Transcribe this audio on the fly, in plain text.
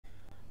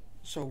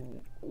So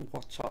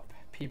what's up,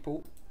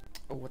 people?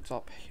 What's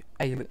up,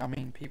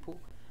 people?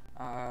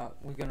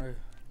 We're gonna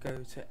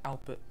go to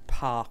Albert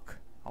Park,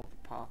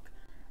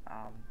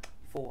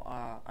 for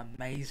our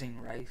amazing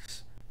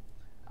race.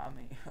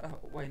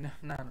 Wait,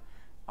 no.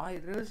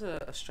 There's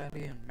a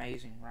Australian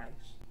amazing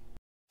race,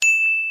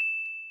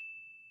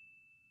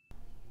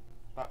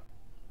 but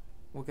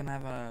we're gonna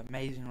have an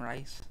amazing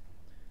race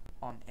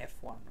on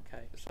F1.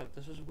 Okay, so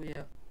this is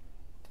where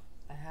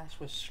the house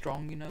was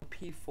strong,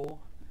 P4.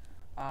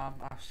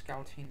 Our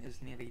scouting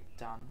is nearly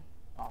done.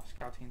 Our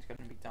scouting is going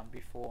to be done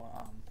before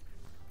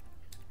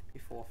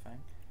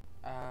thing.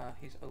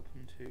 He's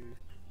open to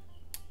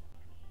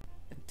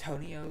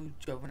Antonio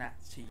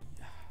Giovinazzi,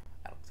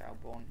 Alex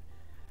Albon,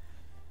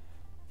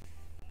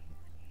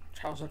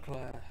 Charles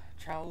Leclerc,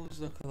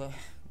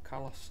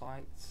 Carlos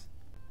Sainz.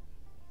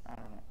 I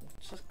don't know.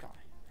 What's this guy?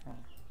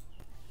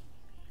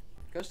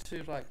 Goes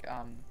to like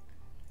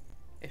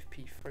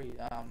FP3.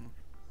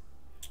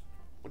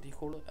 What do you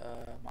call it?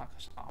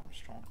 Marcus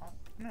Armstrong.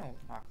 No,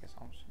 Marcus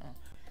Armstrong.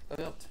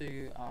 Goes up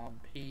to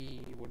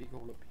P. What do you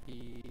call it?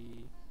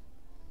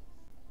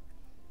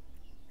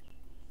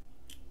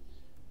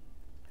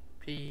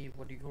 P.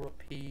 What do you call it?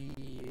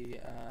 P.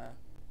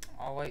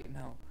 Oh wait,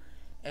 no.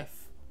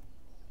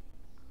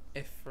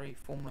 F3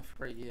 Formula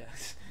 3.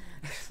 Yes.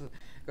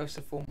 Goes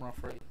to Formula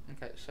 3.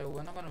 Okay, so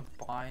we're not gonna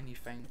buy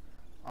anything.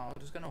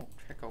 We're just gonna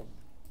check out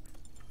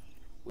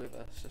with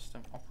a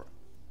system opera.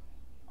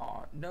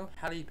 No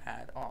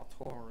helipad,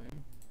 tour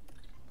room,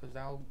 because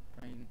that'll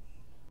mean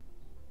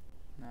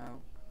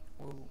no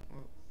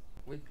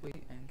weekly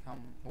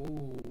income.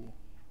 Ooh,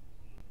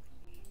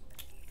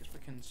 guess we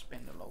can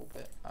spend a little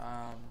bit.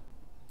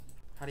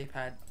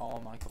 Helipad.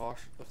 Oh my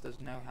gosh, if there's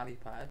no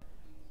helipad,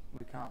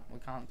 we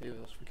can't do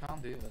this. We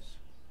can't do this.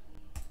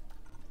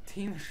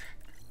 Team,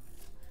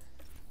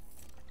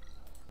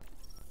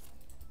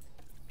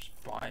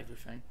 just buy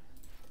everything.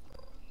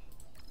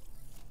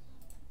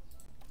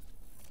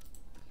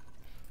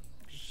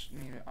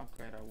 Need to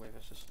upgrade our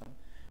weather system.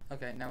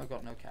 Okay, now we've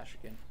got no cash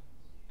again.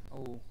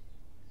 Oh,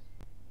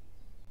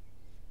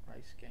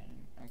 race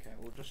game. Okay,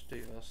 we'll just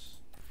do this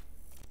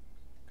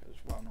because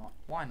why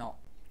not,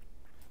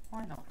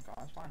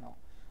 guys? Why not?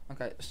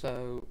 Okay,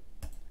 so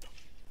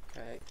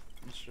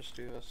let's just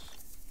do this.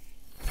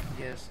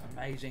 Yes,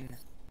 amazing.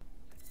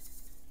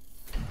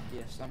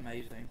 Yes,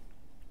 amazing.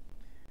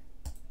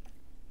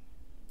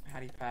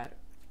 Helipad.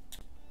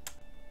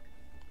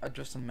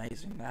 Just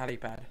amazing. The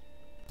helipad.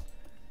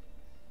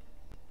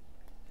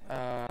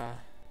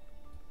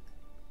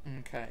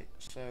 Okay,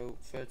 so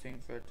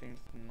 13th,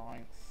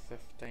 9th,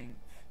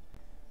 15th.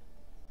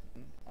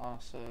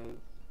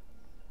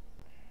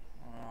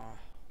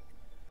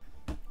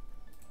 You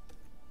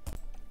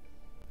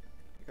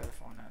go to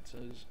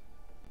finances,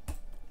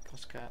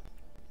 cost cap.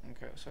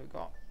 Okay, so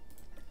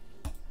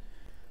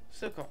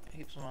still got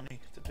heaps of money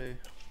to do.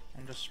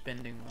 I'm just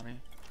spending money.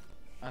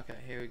 Okay,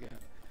 here we go.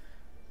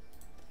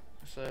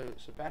 So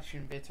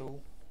Sebastian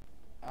Vettel.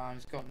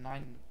 He's got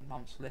 9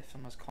 months left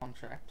on his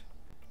contract,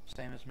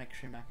 same as Mick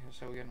Schumacher,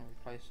 so we're going to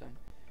replace him.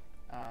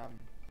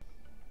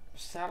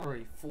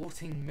 Salary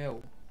 14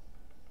 mil.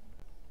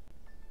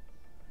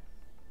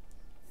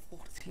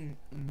 14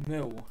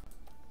 mil.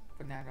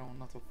 But now they're on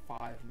not to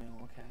 5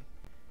 mil. Okay.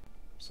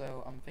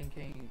 So I'm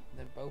thinking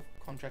that both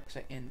contracts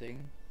are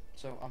ending.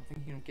 So I'm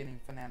thinking of getting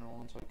Fernando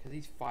Alonso because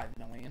he's 5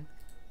 million.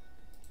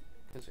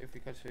 Because if we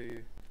go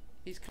to,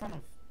 he's kind of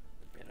a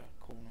better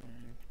corner.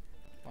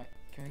 Like,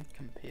 can we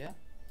compare?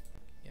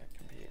 Yeah,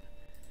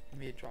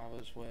 compare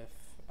drivers with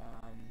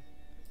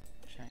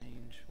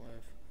change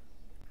with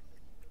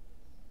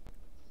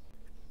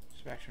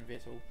Sebastian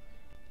Vettel.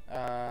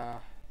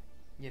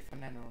 Yeah,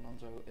 Fernando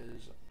Alonso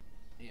is,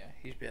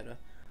 he's better,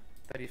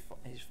 but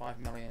he's 5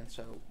 million.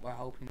 So we're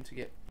hoping to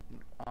get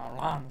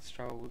Lance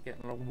Stroll. We'll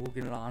get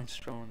Lance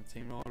Stroll on the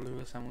team. Or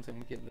Lewis Hamilton.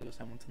 We get Lewis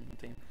Hamilton on the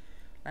team.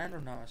 Lando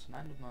Norris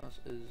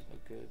is a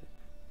good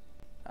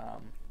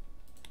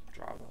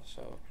driver.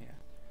 So yeah,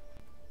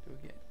 do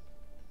we get?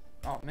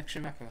 Oh, Mick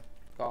Schumacher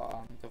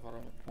got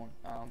development point,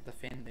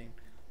 defending.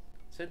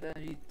 Said that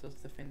he does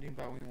defending,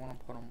 but we want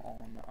to put him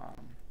on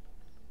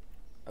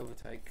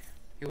overtake.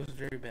 He was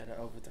very bad at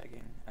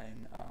overtaking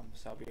in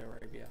Saudi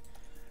Arabia.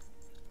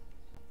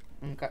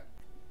 Okay,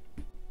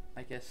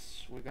 I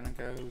guess we're gonna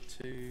go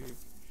to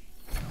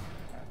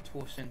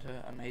tour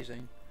center.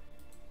 Amazing.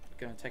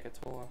 Gonna take a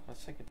tour.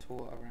 Let's take a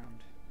tour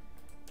around.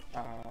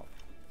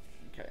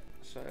 Okay,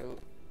 so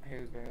here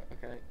we go.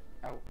 Okay,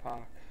 Albert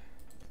Park.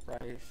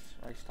 Race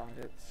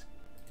targets.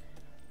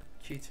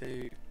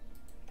 Q2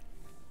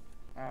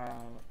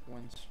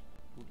 wins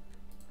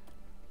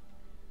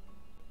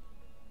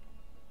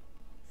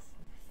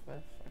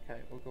 5th. Okay,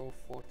 we'll go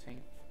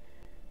 14th.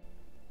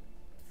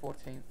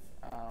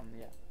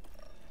 Yeah.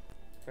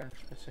 French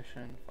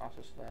position,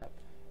 fastest lap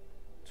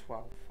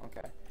 12th.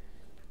 Okay.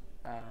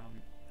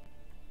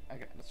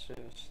 Okay, let's do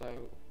this.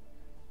 So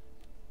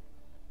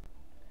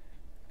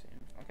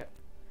okay.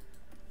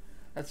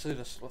 Let's do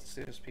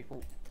this,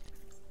 people.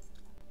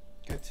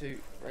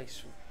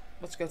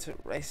 Let's go to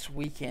race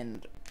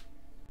weekend.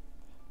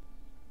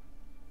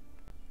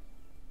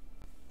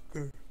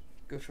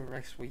 Go to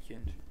race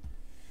weekend.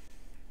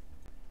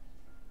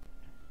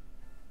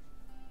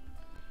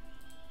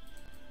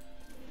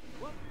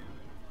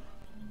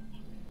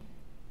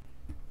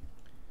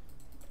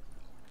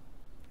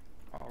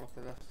 Oh, look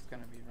at this, it's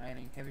going to be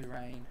raining, heavy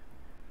rain.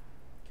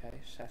 Okay,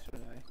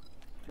 Saturday,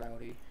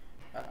 cloudy.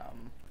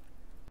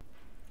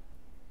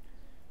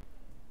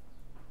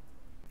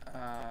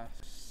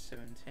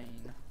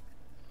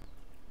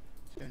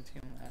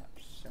 17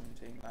 laps,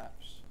 17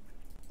 laps.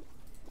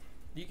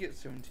 You get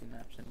 17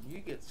 laps and you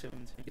get 17.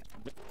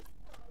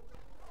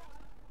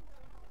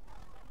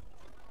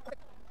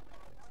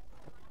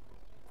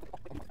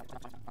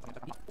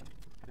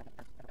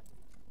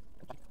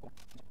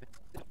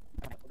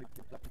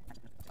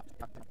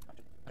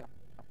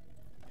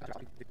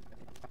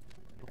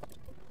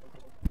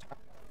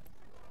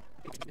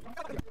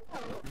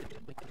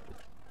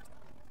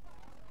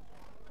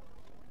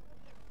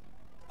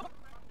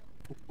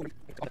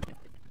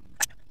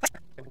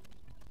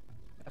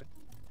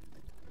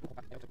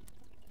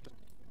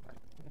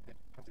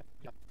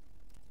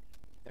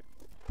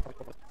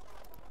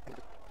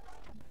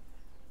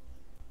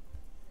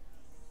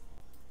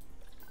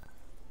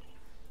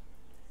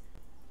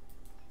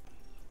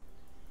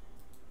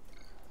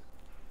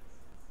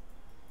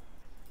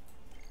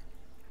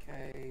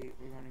 Okay,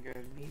 we're going to go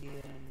medium.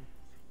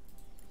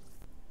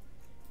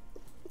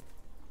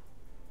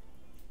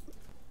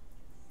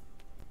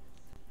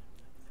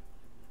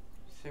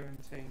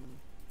 $17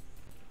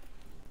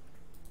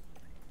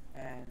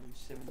 and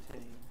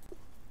 17.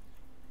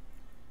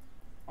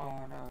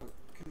 Oh no,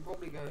 can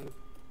probably go.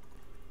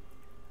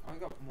 I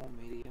got more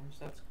mediums,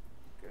 that's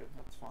good,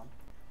 that's fine.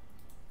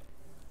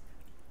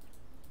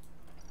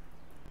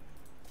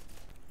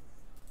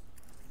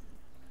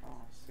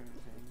 Oh, 17.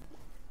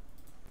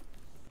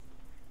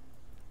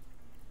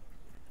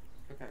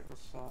 Okay,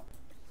 let's start.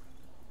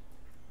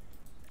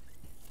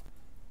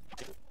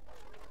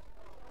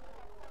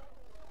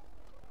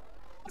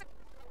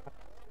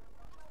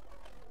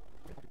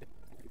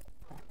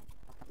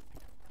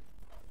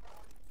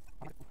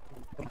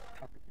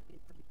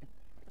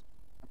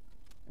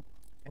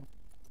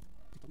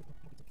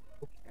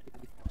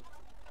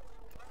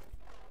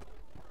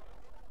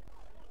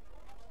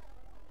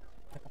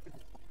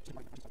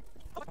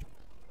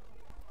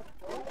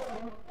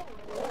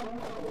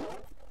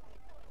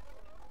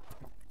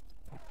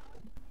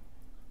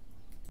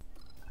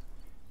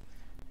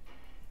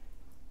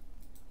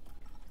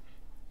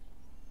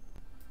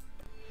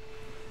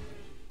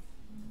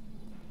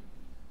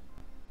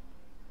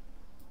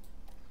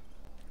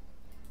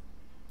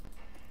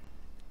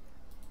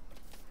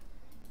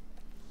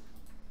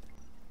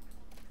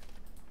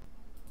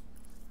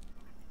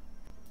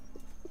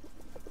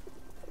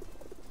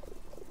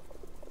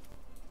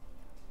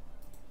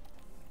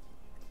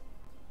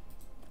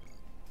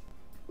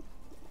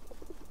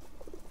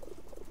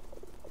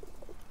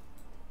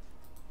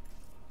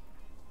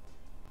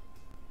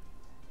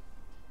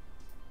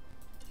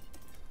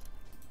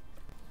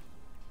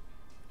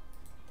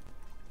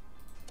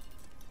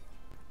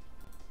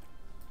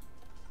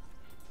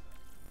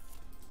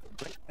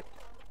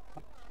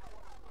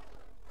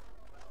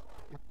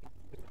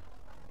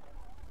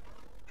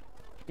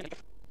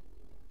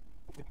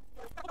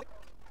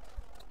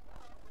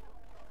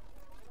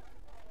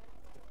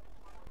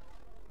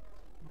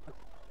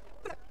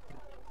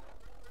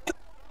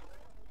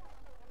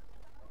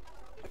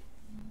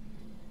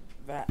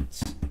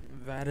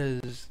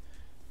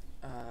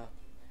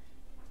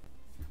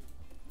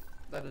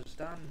 That is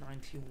done.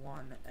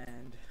 91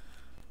 and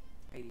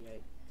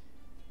 88.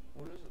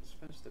 What is it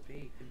supposed to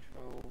be?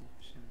 Control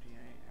 78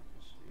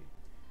 accuracy.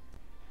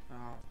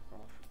 Oh gosh,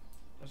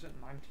 was it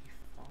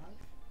 95?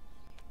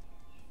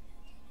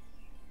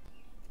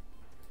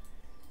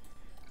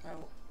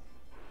 Well,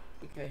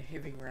 okay,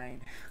 heavy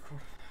rain.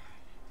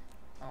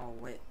 Oh,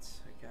 wet.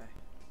 Okay.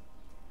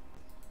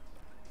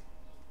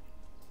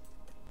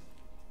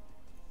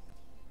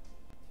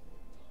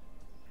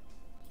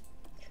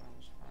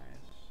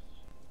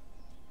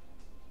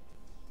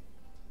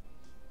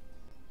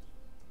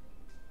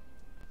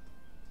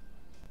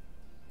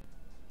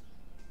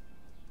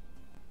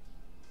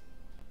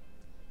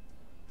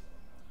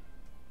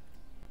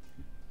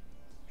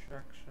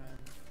 Traction.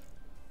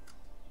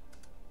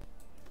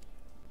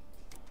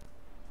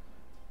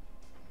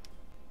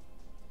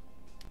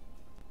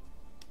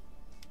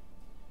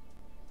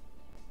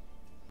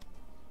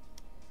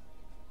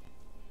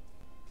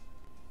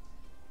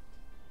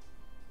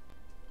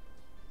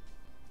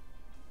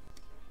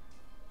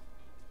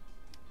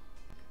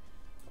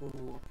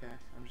 Ooh, okay,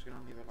 I'm just gonna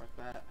leave it like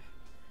that.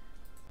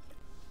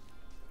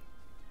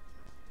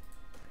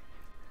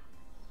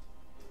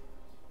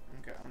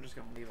 Okay, I'm just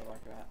gonna leave it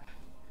like that.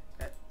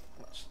 Okay,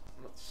 let's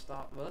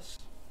start this.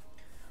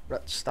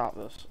 Let's start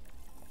this.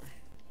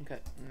 Okay,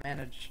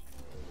 manage.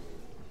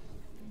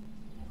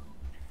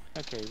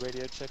 Okay,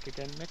 radio check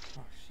again, Mick.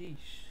 Oh, sheesh.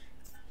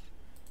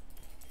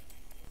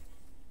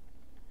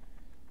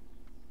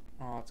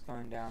 Oh, it's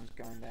going down, it's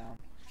going down.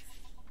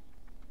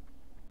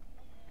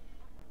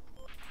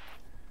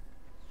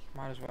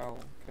 might as well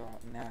go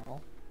out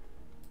now.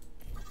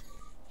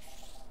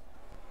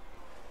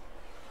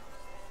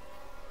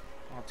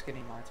 Oh, it's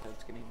getting lighter,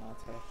 it's getting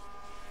lighter.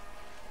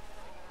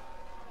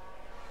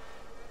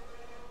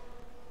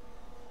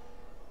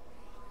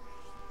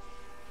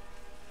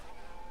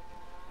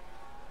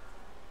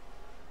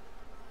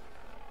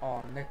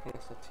 Oh,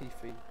 Nicholas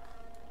Latifi.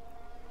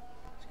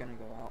 It's gonna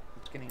go out.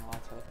 It's getting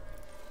lighter.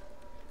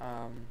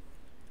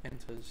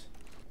 Enters.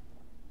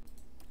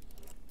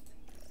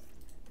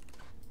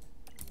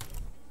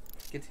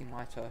 It's getting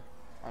lighter.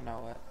 I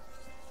know it.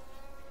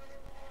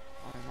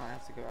 I might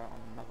have to go out on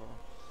another one.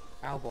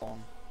 Albon.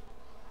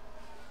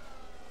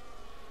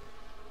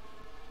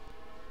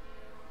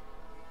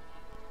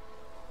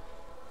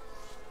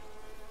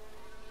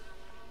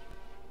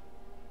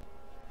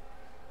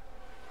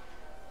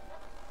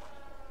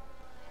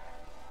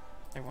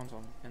 Everyone's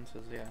on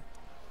enters, yeah.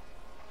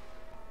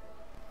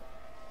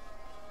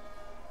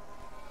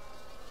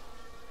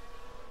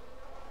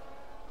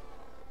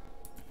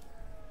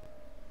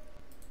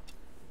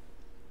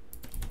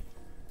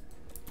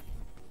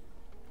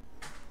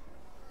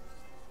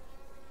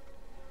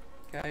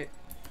 Okay.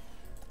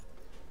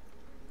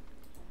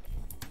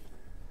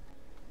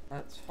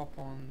 Let's hop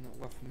on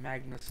with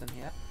Magnussen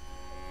here.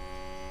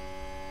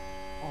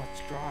 Oh,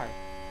 it's dry.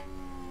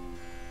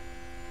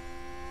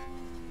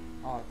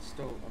 Oh, it's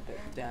still a bit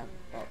damp,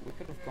 but we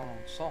could have gone on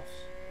softs.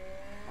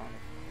 Kind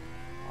of.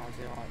 Oh, is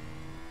it right?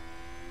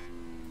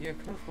 Yeah,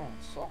 could have gone on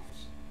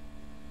softs.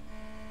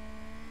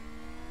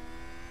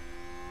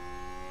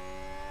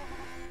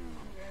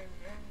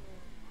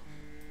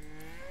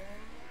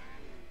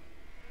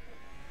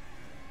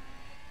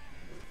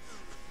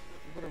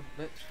 We could have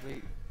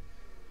literally...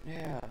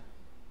 Yeah.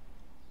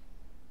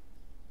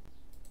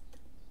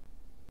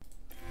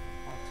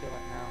 I'll tell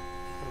it now.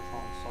 We could have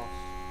gone on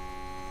softs.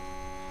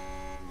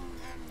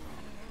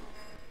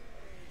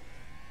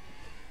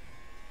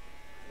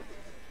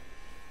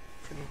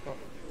 Could have got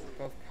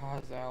both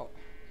cars out.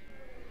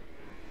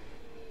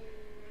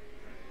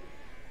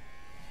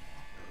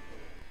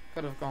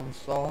 Could have gone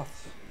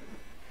soft.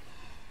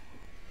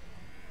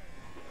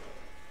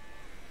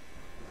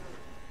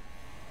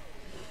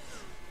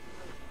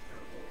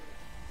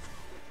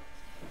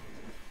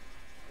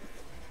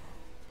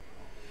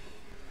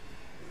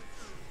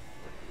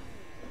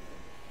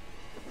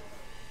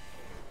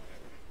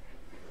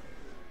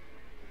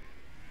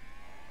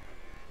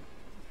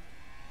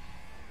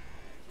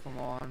 Come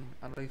on,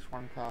 at least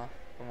one car.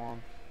 Come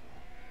on.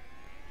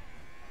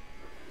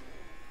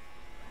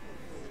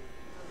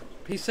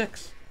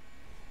 P6.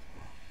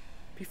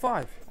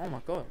 P5. Oh my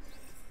god.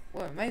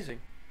 What amazing.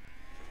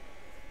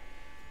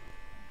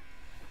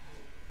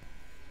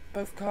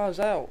 Both cars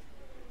out.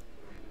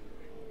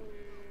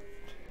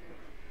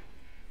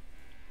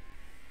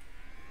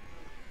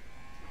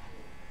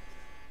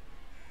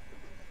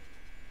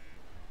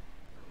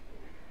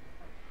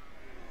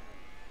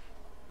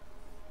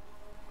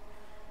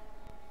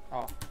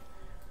 Oh,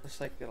 let's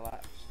take the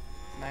laps.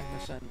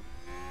 Magnussen.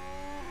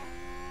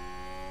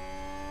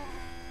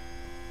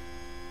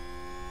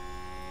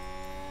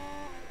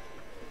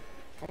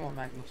 Come on,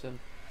 Magnussen.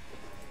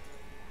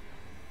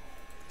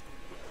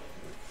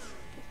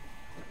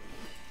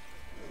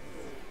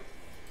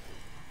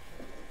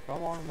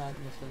 Come on,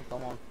 Magnussen,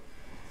 come on.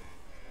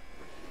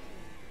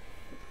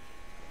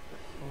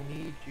 We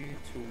need you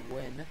to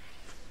win.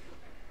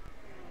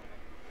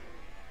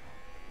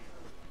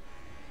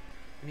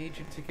 We need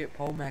you to get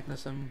pole,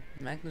 Magnussen.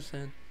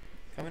 Magnussen,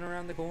 coming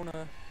around the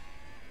corner.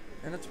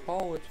 And it's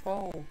pole, it's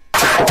pole.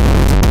 12.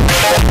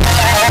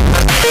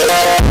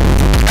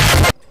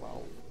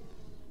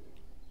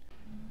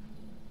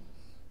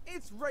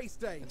 It's race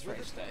day. It's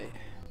race day.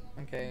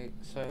 Okay,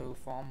 so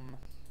from...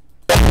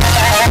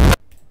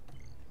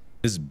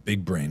 This is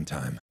big brain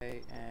time.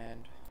 Okay,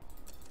 and...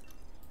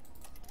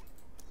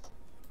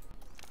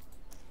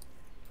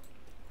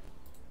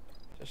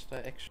 just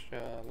an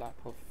extra lap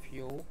of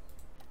fuel.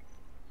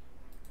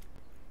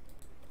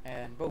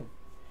 And boom.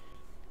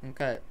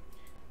 Okay.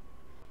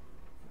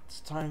 It's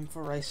time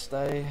for race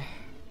day.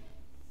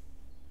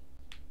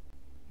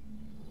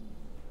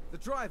 The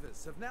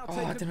drivers have now Oh,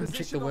 taken I didn't check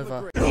position the on the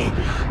weather. grid.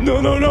 No,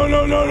 no, no,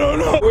 no, no, no,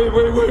 no. Wait,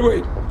 wait, wait,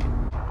 wait.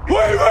 Wait,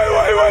 wait,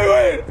 wait,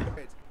 wait,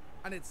 wait.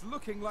 And it's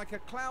looking like a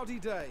cloudy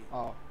day.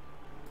 Oh.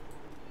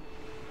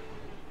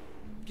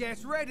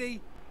 Get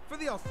ready for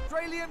the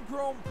Australian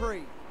Grand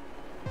Prix.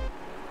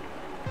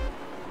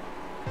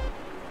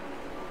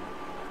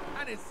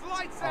 And it's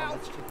lights Oh, out,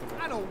 let's check the weather.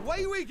 and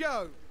away we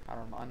go. I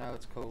don't know, I know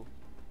it's cool.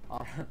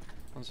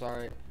 I'm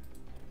sorry.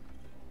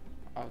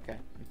 Okay,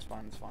 it's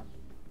fine, it's fine.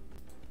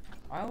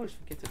 I always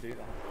forget to do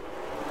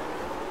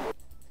that.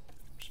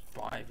 Just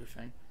buy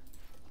everything.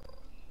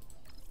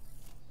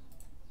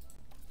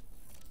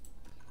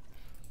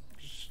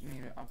 Just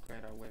need to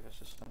upgrade our weather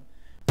system.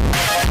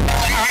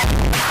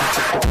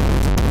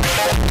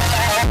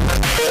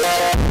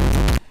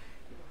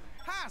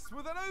 Haas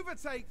with an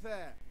overtake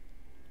there.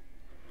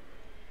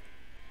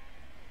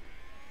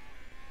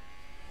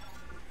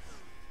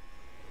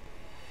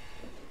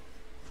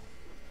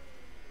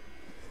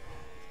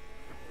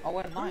 Oh,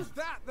 we're ninth. Who's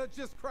that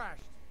just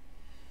crashed?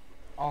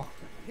 Oh,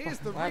 Here's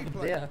the what happened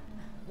replay. there?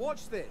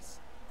 Watch this.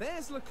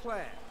 There's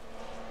Leclerc.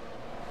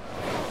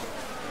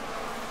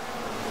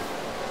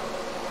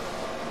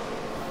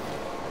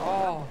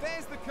 Oh,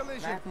 There's the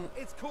collision.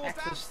 It's caused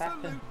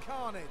absolute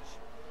carnage.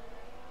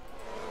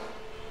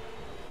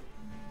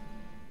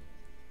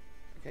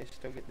 okay,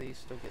 still get these,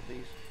 still get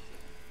these.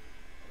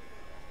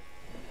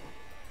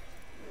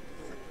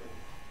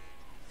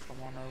 Come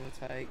on,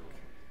 overtake.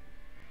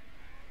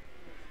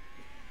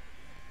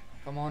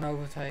 Come on,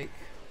 overtake.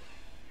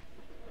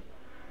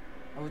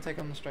 Overtake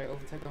on the straight,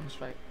 overtake on the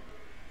straight.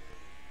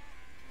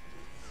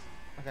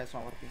 Okay, it's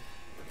not working.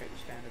 Okay,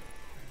 standard.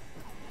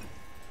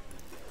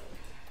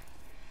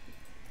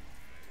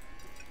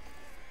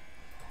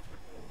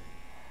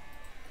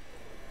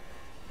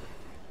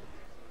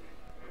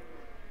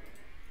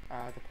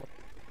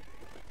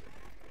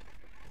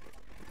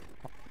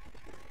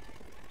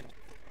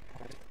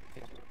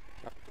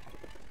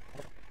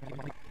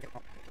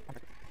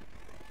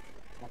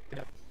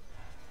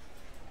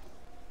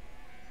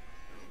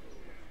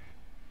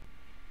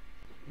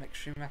 Mick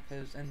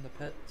Schumacher's in the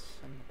pits,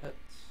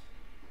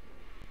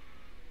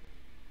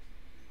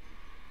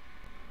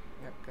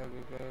 Yep, go,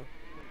 go, go.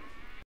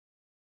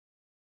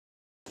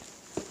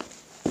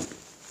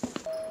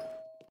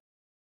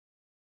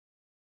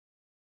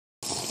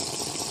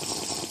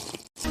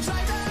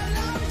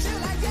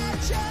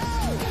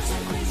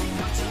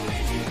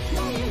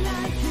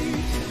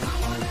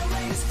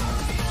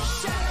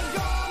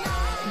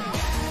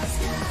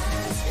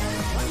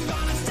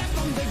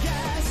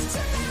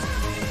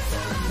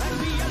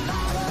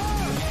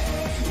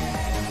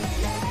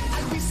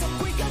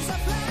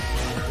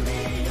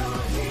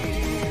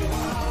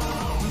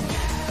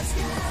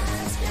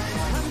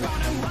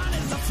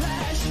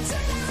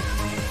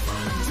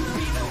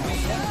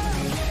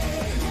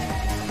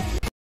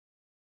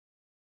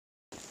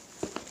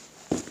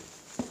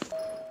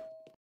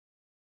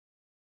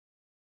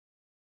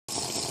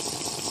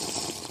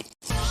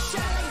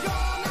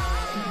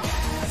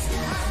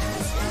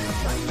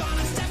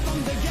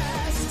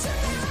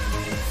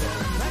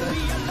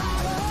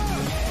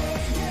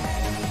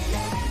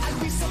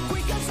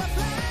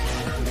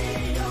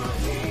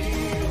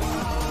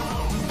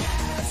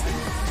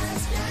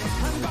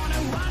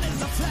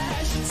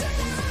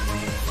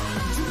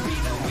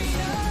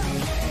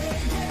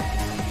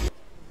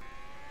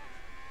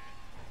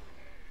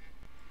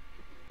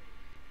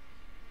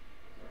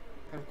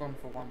 I've gone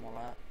for one more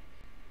lap.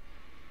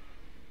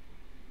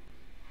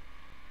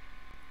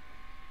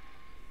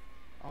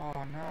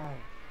 Oh no.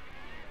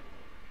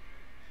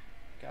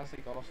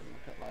 Gasly got us in the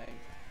pit lane.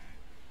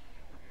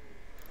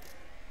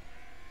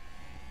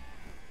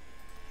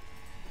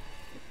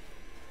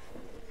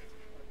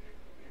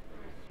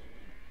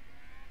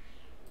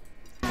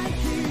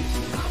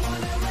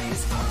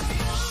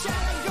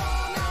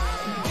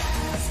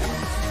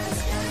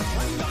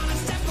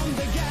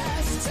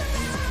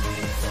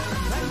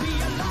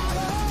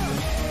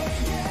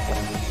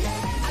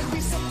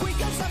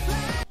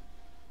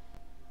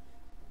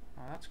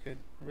 Good.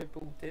 Red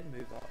Bull did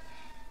move up.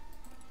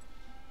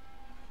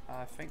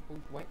 I think we'll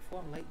wait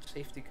for a late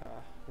safety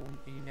car.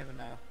 You never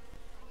know.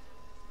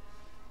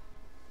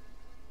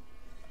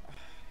 I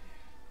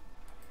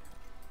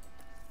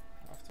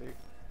have to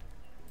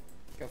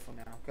go for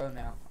now. Go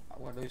now.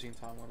 We're losing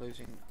time. We're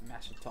losing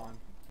massive time.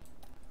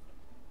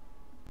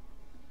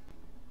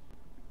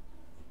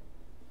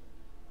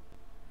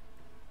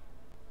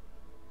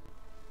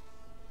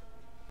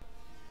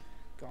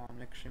 Go on,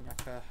 Mick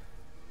Schumacher.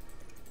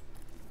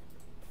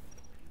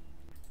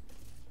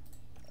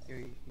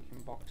 You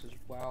can box as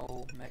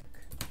well, Mick.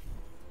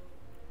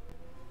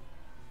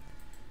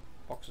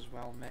 Box as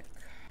well, Mick.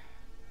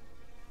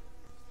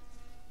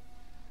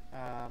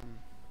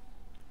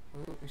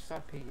 We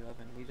start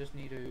P11. We just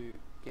need to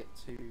get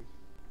to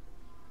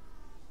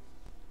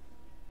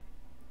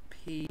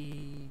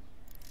P.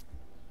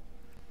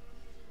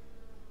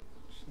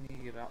 Just need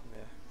to get up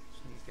there.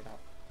 Just need to get up.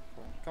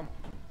 Come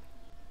on.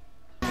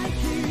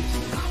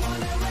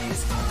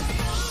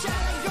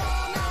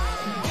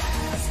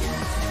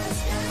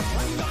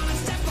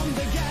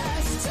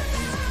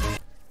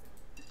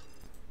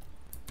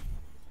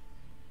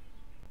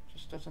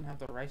 Just doesn't have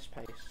the race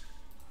pace.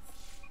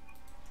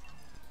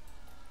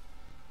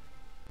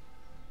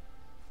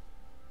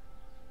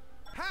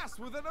 Haas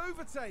with an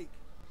overtake.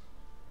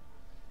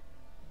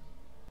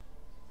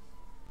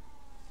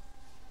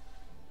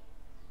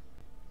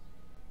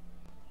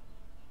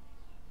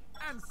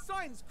 And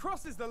Sainz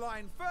crosses the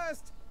line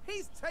first.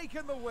 He's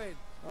taken the win.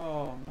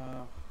 Oh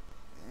no.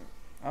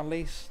 At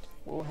least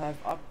we'll have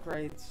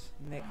upgrades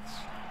next.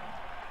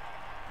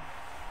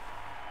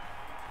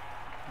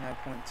 No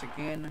points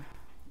again.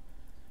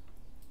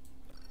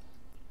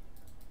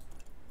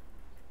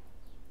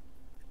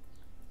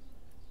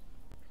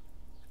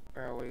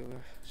 Where are we?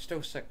 We're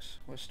still 6.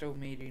 We're still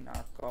meeting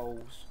our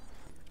goals.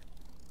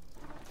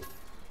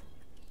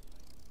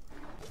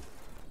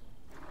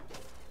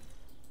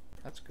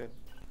 That's good.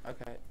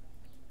 Okay.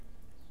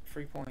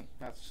 3 point.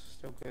 That's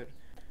still good.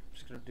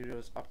 just gonna do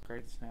those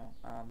upgrades now.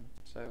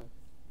 So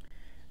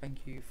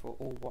thank you for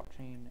all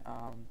watching.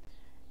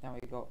 Now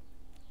we got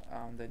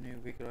the new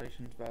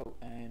regulations vote,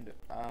 and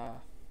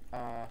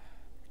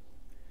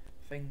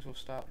things will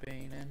start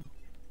being in.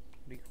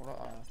 What do you call it?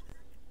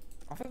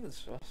 I think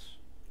it's this.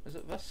 Is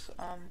it this?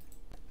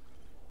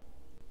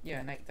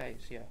 Yeah, in 8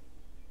 days. Yeah.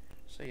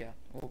 So yeah,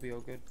 we'll be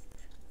all good.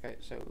 Okay,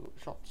 so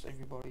shots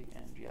everybody,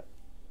 and yeah.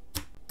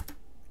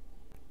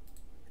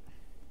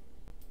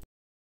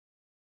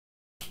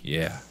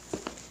 Yeah,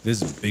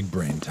 this is big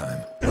brain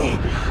time.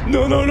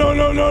 No, no, no,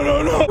 no, no,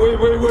 no, no! Wait,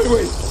 wait, wait,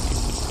 wait!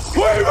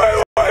 Wait, wait,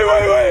 wait!